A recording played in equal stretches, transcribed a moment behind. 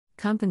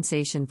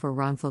Compensation for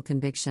wrongful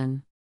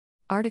conviction.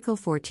 Article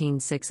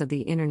 14.6 of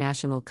the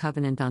International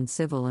Covenant on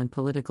Civil and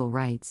Political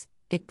Rights,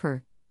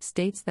 ICPR,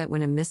 states that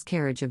when a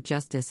miscarriage of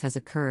justice has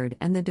occurred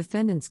and the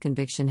defendant's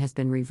conviction has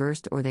been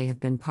reversed or they have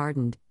been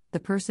pardoned, the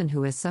person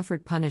who has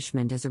suffered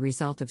punishment as a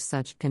result of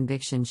such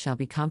conviction shall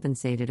be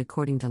compensated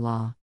according to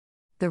law.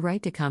 The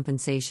right to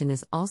compensation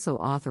is also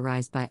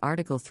authorized by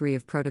Article 3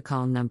 of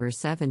Protocol No.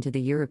 7 to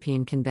the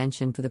European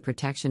Convention for the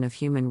Protection of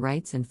Human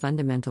Rights and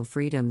Fundamental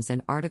Freedoms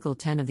and Article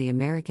 10 of the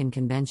American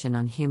Convention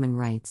on Human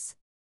Rights.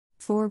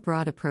 Four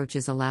broad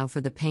approaches allow for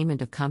the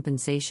payment of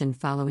compensation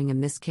following a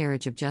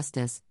miscarriage of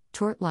justice: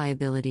 tort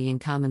liability in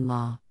common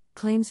law,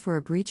 claims for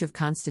a breach of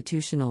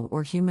constitutional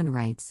or human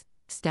rights,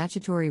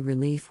 statutory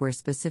relief where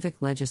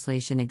specific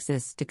legislation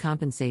exists to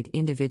compensate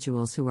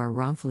individuals who are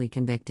wrongfully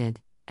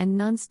convicted, and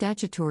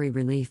non-statutory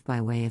relief by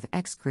way of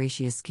ex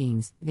gratia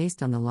schemes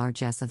based on the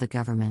largesse of the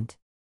government.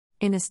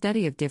 In a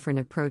study of different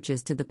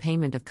approaches to the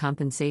payment of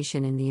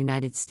compensation in the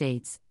United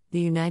States,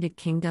 the United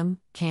Kingdom,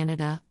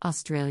 Canada,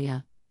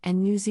 Australia,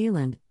 and New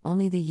Zealand,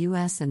 only the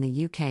US and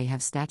the UK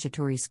have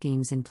statutory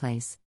schemes in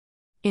place.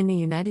 In the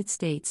United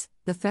States,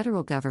 the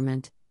federal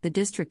government, the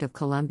District of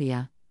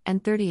Columbia,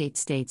 and 38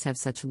 states have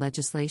such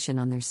legislation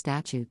on their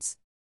statutes.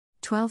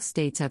 12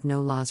 states have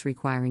no laws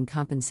requiring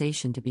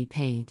compensation to be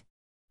paid.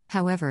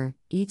 However,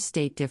 each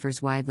state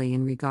differs widely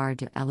in regard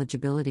to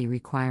eligibility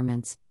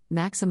requirements,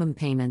 maximum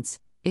payments,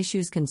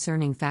 issues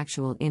concerning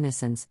factual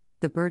innocence,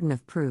 the burden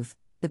of proof,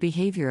 the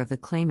behavior of the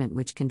claimant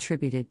which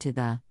contributed to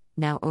the,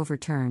 now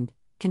overturned,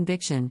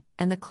 conviction,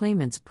 and the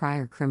claimant's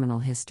prior criminal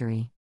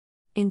history.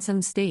 In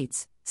some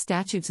states,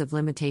 statutes of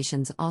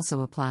limitations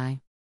also apply.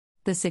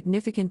 The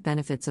significant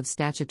benefits of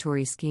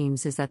statutory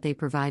schemes is that they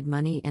provide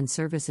money and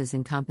services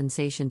in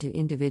compensation to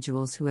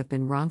individuals who have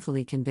been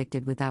wrongfully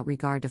convicted without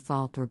regard to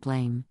fault or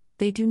blame.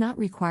 They do not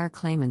require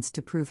claimants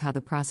to prove how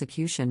the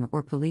prosecution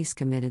or police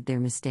committed their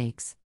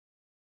mistakes.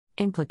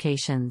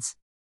 Implications.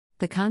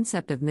 The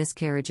concept of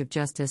miscarriage of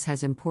justice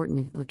has important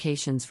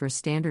implications for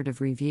standard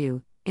of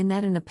review, in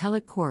that an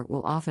appellate court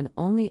will often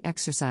only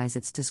exercise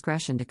its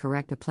discretion to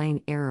correct a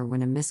plain error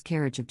when a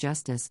miscarriage of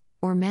justice,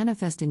 or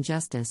manifest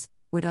injustice,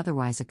 would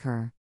otherwise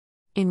occur.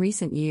 In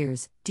recent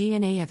years,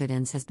 DNA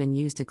evidence has been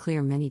used to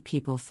clear many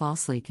people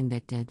falsely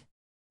convicted.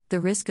 The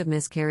risk of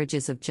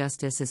miscarriages of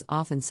justice is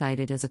often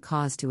cited as a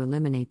cause to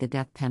eliminate the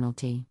death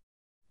penalty.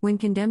 When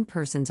condemned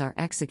persons are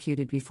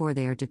executed before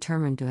they are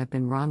determined to have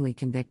been wrongly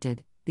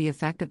convicted, the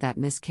effect of that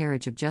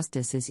miscarriage of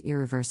justice is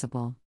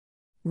irreversible.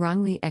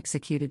 Wrongly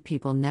executed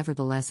people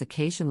nevertheless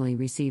occasionally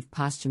receive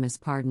posthumous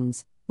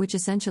pardons, which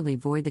essentially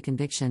void the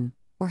conviction,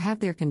 or have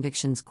their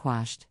convictions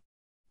quashed.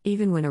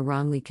 Even when a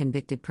wrongly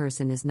convicted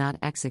person is not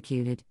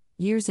executed,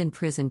 years in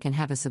prison can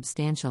have a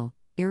substantial,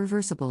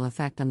 irreversible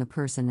effect on the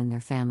person and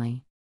their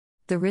family.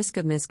 The risk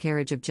of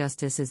miscarriage of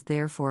justice is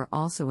therefore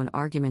also an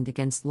argument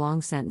against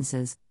long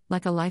sentences,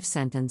 like a life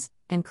sentence,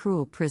 and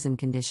cruel prison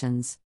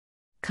conditions.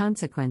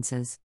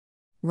 Consequences.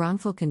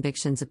 Wrongful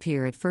convictions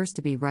appear at first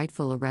to be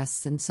rightful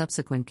arrests and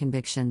subsequent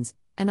convictions,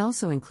 and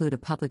also include a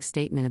public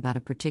statement about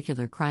a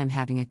particular crime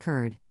having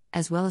occurred,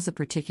 as well as a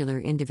particular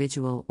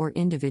individual or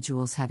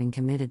individuals having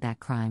committed that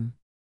crime.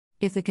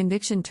 If the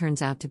conviction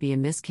turns out to be a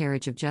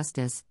miscarriage of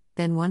justice,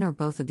 then one or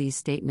both of these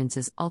statements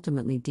is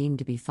ultimately deemed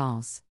to be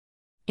false.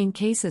 In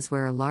cases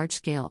where a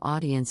large-scale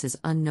audience is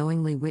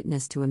unknowingly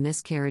witness to a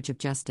miscarriage of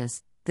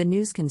justice, the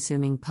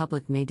news-consuming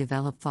public may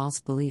develop false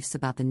beliefs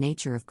about the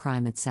nature of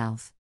crime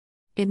itself.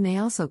 It may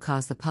also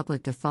cause the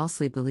public to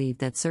falsely believe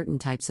that certain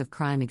types of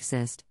crime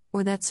exist,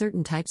 or that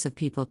certain types of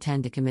people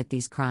tend to commit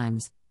these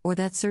crimes, or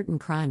that certain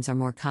crimes are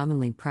more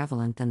commonly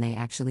prevalent than they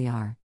actually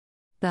are.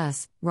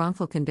 Thus,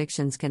 wrongful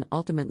convictions can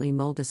ultimately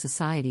mold a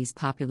society's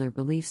popular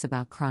beliefs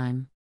about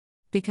crime.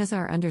 Because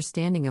our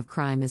understanding of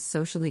crime is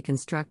socially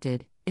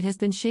constructed, it has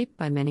been shaped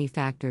by many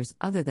factors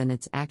other than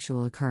its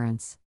actual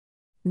occurrence.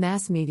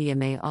 Mass media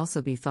may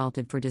also be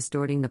faulted for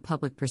distorting the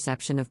public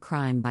perception of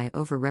crime by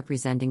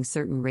overrepresenting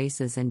certain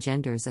races and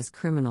genders as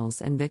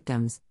criminals and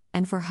victims,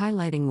 and for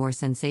highlighting more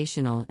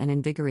sensational and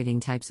invigorating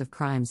types of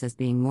crimes as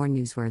being more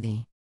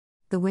newsworthy.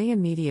 The way a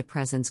media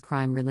presents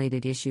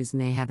crime-related issues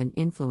may have an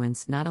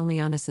influence not only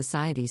on a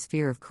society's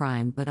fear of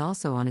crime but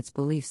also on its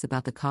beliefs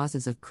about the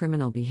causes of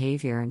criminal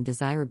behavior and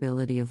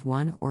desirability of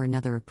one or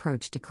another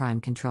approach to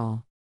crime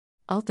control.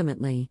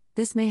 Ultimately,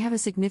 this may have a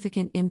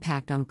significant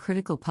impact on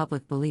critical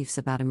public beliefs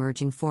about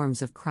emerging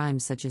forms of crime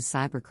such as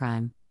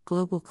cybercrime,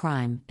 global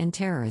crime, and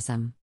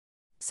terrorism.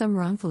 Some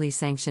wrongfully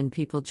sanctioned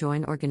people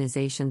join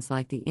organizations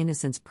like the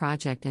Innocence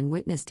Project and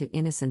Witness to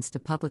Innocence to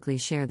publicly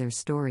share their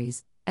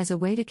stories, as a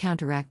way to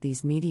counteract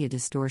these media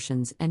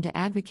distortions and to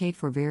advocate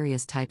for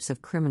various types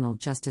of criminal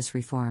justice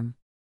reform.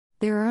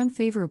 There are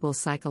unfavorable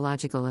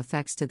psychological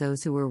effects to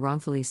those who were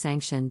wrongfully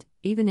sanctioned,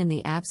 even in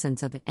the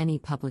absence of any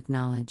public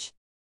knowledge.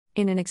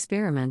 In an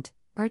experiment,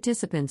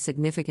 participants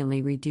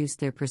significantly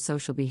reduced their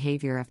prosocial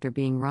behavior after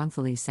being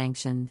wrongfully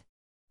sanctioned.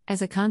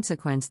 As a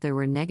consequence, there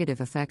were negative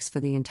effects for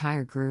the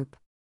entire group.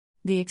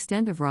 The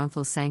extent of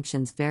wrongful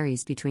sanctions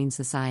varies between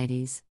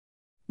societies.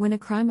 When a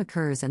crime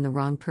occurs and the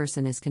wrong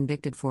person is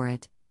convicted for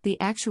it, The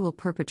actual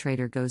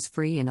perpetrator goes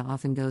free and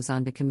often goes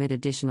on to commit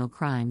additional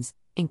crimes,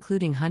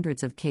 including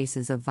hundreds of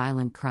cases of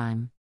violent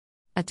crime.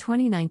 A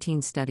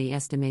 2019 study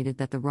estimated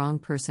that the wrong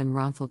person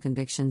wrongful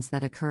convictions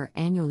that occur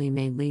annually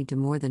may lead to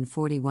more than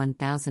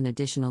 41,000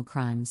 additional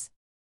crimes.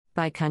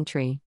 By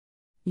country: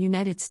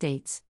 United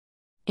States.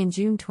 In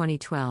June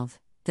 2012,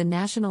 the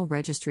National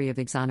Registry of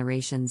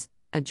Exonerations,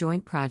 a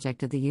joint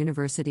project of the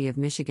University of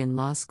Michigan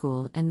Law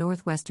School and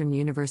Northwestern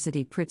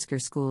University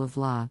Pritzker School of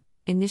Law,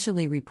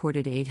 initially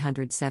reported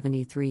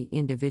 873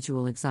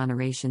 individual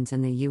exonerations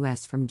in the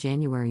U.S. from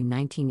January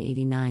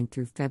 1989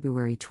 through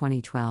February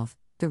 2012.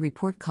 The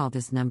report called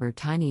this number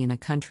tiny in a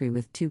country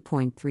with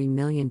 2.3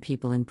 million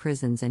people in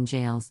prisons and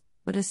jails,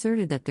 but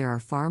asserted that there are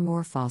far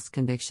more false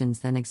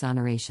convictions than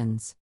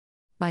exonerations.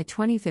 By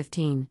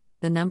 2015,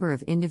 the number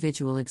of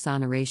individual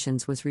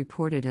exonerations was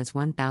reported as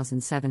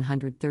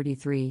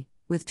 1,733,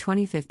 with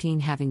 2015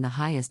 having the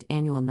highest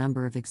annual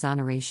number of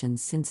exonerations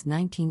since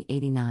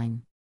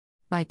 1989.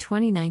 By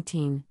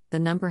 2019, the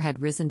number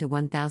had risen to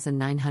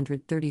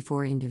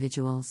 1,934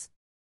 individuals.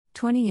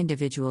 20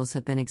 individuals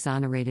have been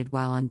exonerated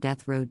while on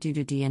death row due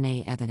to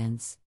DNA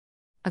evidence.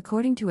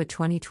 According to a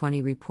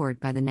 2020 report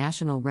by the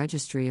National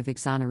Registry of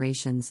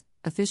Exonerations,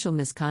 official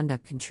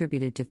misconduct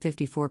contributed to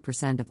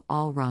 54% of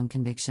all wrong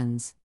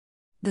convictions.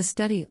 The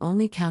study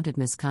only counted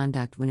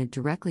misconduct when it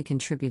directly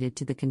contributed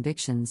to the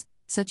convictions,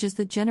 such as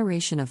the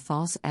generation of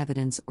false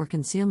evidence or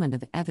concealment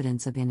of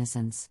evidence of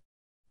innocence.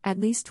 At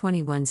least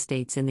 21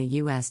 states in the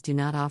U.S. do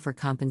not offer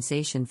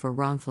compensation for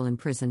wrongful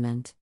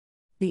imprisonment.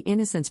 The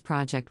Innocence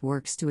Project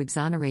works to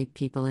exonerate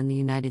people in the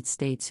United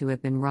States who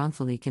have been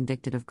wrongfully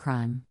convicted of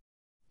crime.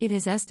 It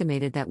is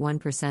estimated that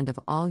 1% of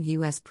all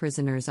U.S.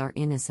 prisoners are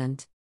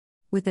innocent.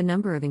 With the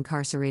number of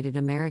incarcerated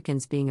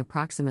Americans being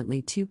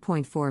approximately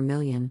 2.4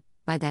 million,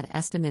 by that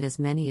estimate as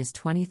many as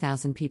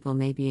 20,000 people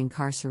may be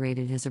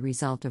incarcerated as a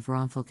result of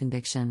wrongful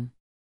conviction.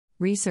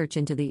 Research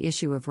into the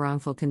issue of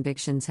wrongful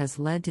convictions has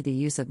led to the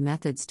use of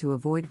methods to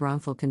avoid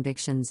wrongful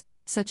convictions,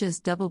 such as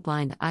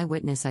double-blind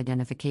eyewitness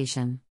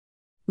identification.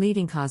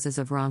 Leading causes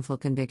of wrongful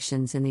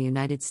convictions in the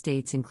United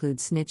States include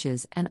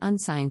snitches and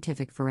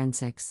unscientific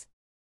forensics.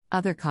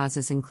 Other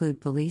causes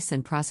include police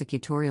and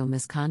prosecutorial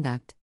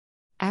misconduct.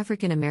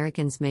 African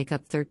Americans make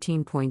up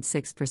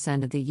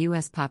 13.6% of the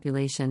U.S.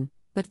 population,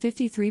 but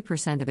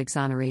 53% of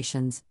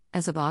exonerations,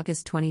 as of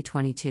August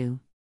 2022.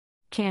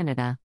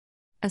 Canada.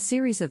 A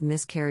series of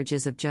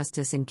miscarriages of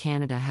justice in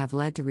Canada have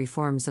led to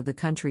reforms of the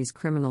country's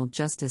criminal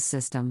justice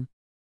system.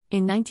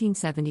 In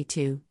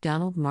 1972,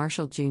 Donald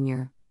Marshall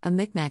Jr., a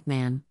Micmac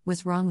man,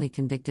 was wrongly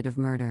convicted of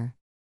murder.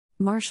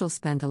 Marshall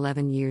spent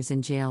 11 years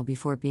in jail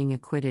before being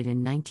acquitted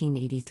in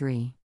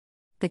 1983.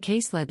 The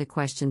case led to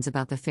questions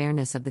about the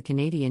fairness of the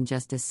Canadian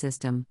justice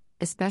system,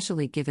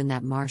 especially given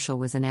that Marshall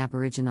was an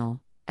Aboriginal.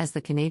 As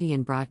the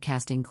Canadian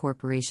Broadcasting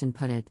Corporation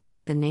put it,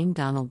 the name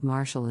Donald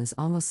Marshall is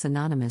almost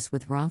synonymous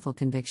with wrongful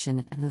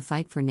conviction and the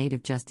fight for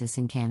Native justice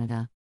in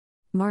Canada.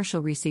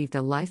 Marshall received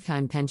a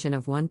lifetime pension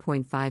of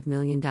 $1.5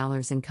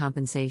 million in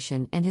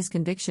compensation, and his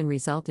conviction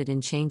resulted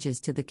in changes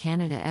to the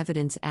Canada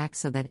Evidence Act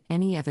so that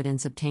any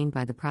evidence obtained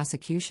by the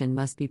prosecution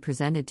must be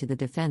presented to the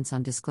defense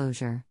on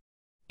disclosure.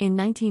 In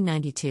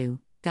 1992,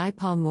 Guy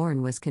Paul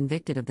Morin was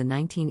convicted of the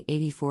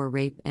 1984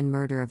 rape and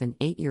murder of an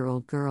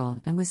 8-year-old girl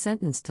and was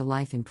sentenced to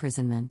life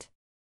imprisonment.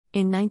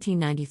 In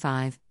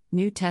 1995,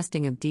 new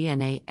testing of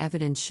DNA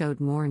evidence showed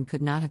Morin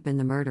could not have been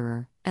the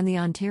murderer, and the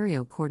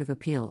Ontario Court of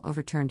Appeal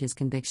overturned his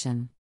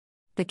conviction.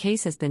 The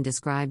case has been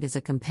described as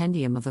a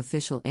compendium of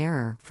official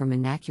error, from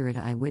inaccurate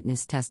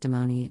eyewitness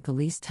testimony,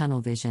 police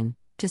tunnel vision,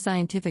 to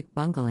scientific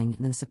bungling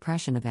and the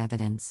suppression of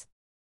evidence.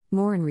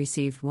 Morin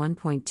received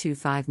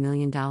 $1.25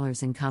 million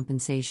in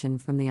compensation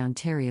from the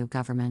Ontario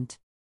government.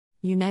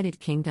 United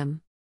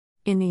Kingdom.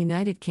 In the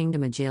United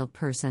Kingdom, a jailed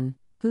person,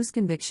 whose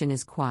conviction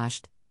is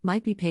quashed,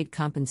 might be paid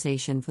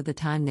compensation for the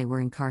time they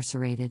were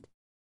incarcerated.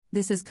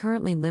 This is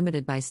currently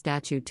limited by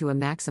statute to a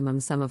maximum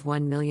sum of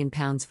 £1 million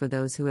for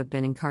those who have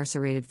been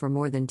incarcerated for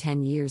more than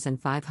 10 years and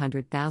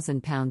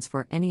 £500,000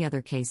 for any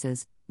other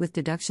cases, with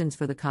deductions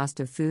for the cost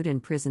of food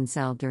and prison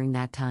cell during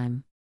that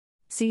time.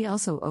 See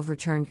also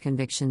overturned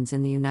convictions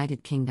in the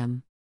United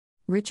Kingdom.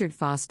 Richard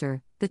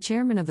Foster, the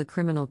chairman of the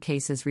Criminal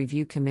Cases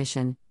Review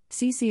Commission,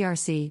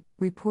 CCRC,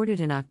 reported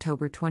in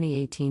October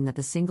 2018 that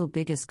the single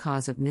biggest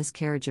cause of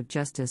miscarriage of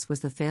justice was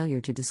the failure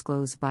to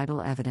disclose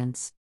vital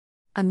evidence.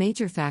 A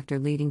major factor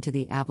leading to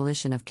the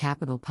abolition of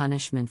capital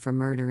punishment for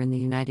murder in the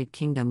United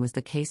Kingdom was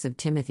the case of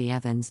Timothy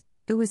Evans,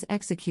 who was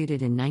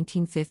executed in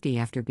 1950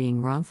 after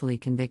being wrongfully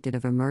convicted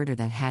of a murder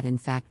that had in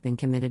fact been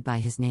committed by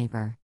his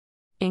neighbor.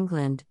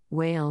 England,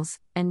 Wales,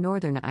 and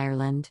Northern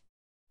Ireland.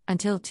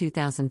 Until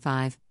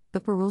 2005, the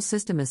parole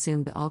system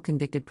assumed all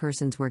convicted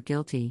persons were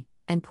guilty,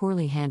 and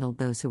poorly handled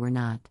those who were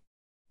not.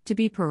 To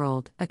be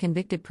paroled, a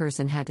convicted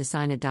person had to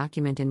sign a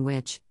document in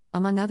which,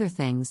 among other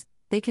things,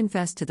 they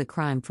confessed to the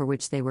crime for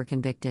which they were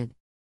convicted.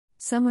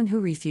 Someone who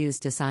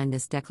refused to sign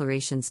this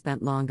declaration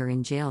spent longer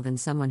in jail than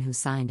someone who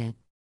signed it.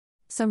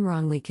 Some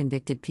wrongly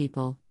convicted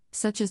people,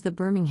 such as the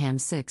Birmingham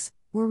Six,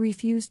 were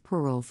refused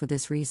parole for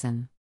this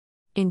reason.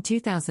 In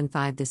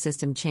 2005, the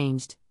system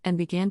changed and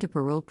began to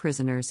parole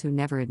prisoners who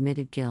never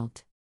admitted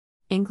guilt.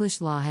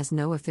 English law has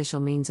no official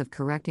means of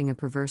correcting a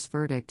perverse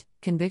verdict,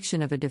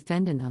 conviction of a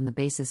defendant on the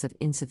basis of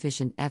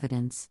insufficient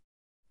evidence.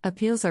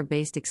 Appeals are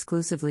based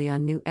exclusively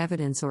on new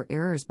evidence or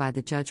errors by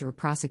the judge or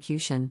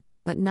prosecution,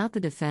 but not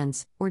the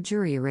defense or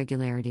jury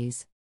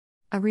irregularities.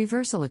 A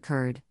reversal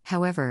occurred,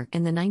 however,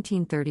 in the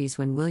 1930s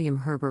when William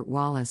Herbert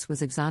Wallace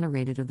was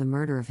exonerated of the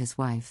murder of his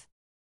wife.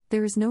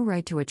 There is no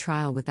right to a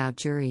trial without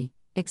jury,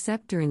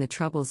 except during the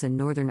Troubles in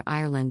Northern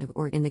Ireland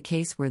or in the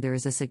case where there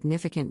is a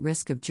significant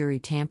risk of jury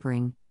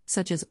tampering,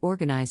 such as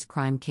organized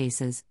crime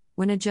cases,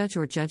 when a judge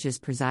or judges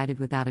presided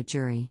without a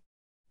jury.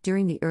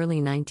 During the early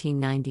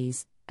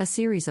 1990s, a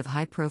series of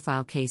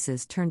high-profile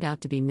cases turned out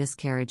to be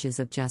miscarriages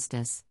of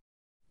justice.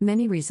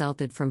 Many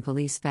resulted from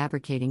police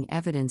fabricating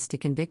evidence to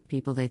convict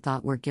people they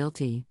thought were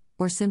guilty,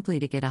 or simply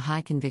to get a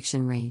high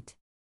conviction rate.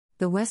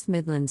 The West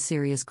Midlands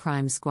Serious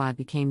Crime Squad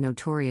became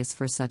notorious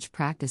for such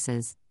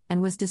practices,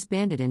 and was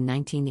disbanded in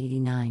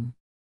 1989.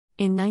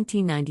 In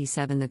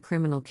 1997, the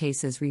Criminal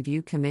Cases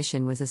Review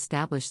Commission was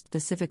established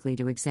specifically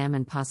to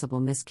examine possible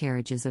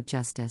miscarriages of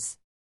justice.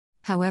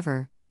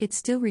 However, it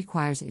still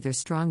requires either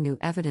strong new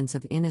evidence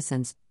of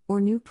innocence or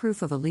new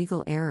proof of a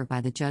legal error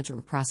by the judge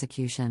or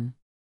prosecution.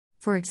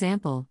 For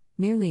example,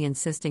 merely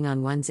insisting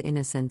on one's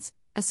innocence,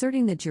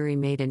 asserting the jury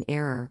made an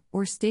error,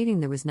 or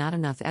stating there was not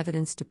enough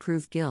evidence to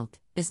prove guilt,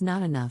 is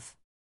not enough.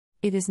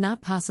 It is not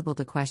possible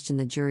to question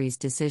the jury's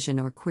decision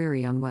or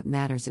query on what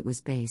matters it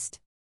was based.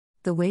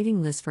 The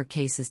waiting list for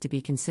cases to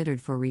be considered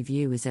for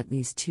review is at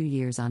least 2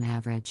 years on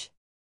average.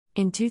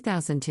 In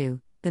 2002,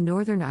 the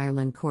Northern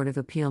Ireland Court of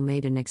Appeal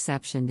made an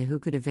exception to who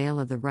could avail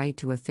of the right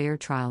to a fair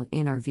trial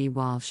in R v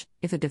Walsh.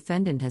 If a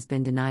defendant has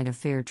been denied a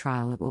fair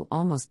trial, it will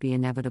almost be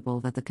inevitable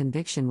that the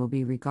conviction will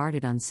be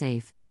regarded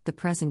unsafe. The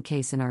present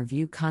case in our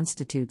view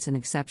constitutes an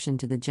exception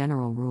to the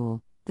general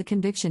rule. The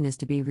conviction is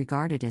to be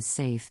regarded as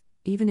safe,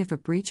 even if a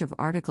breach of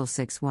Article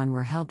 6(1)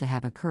 were held to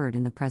have occurred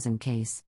in the present case.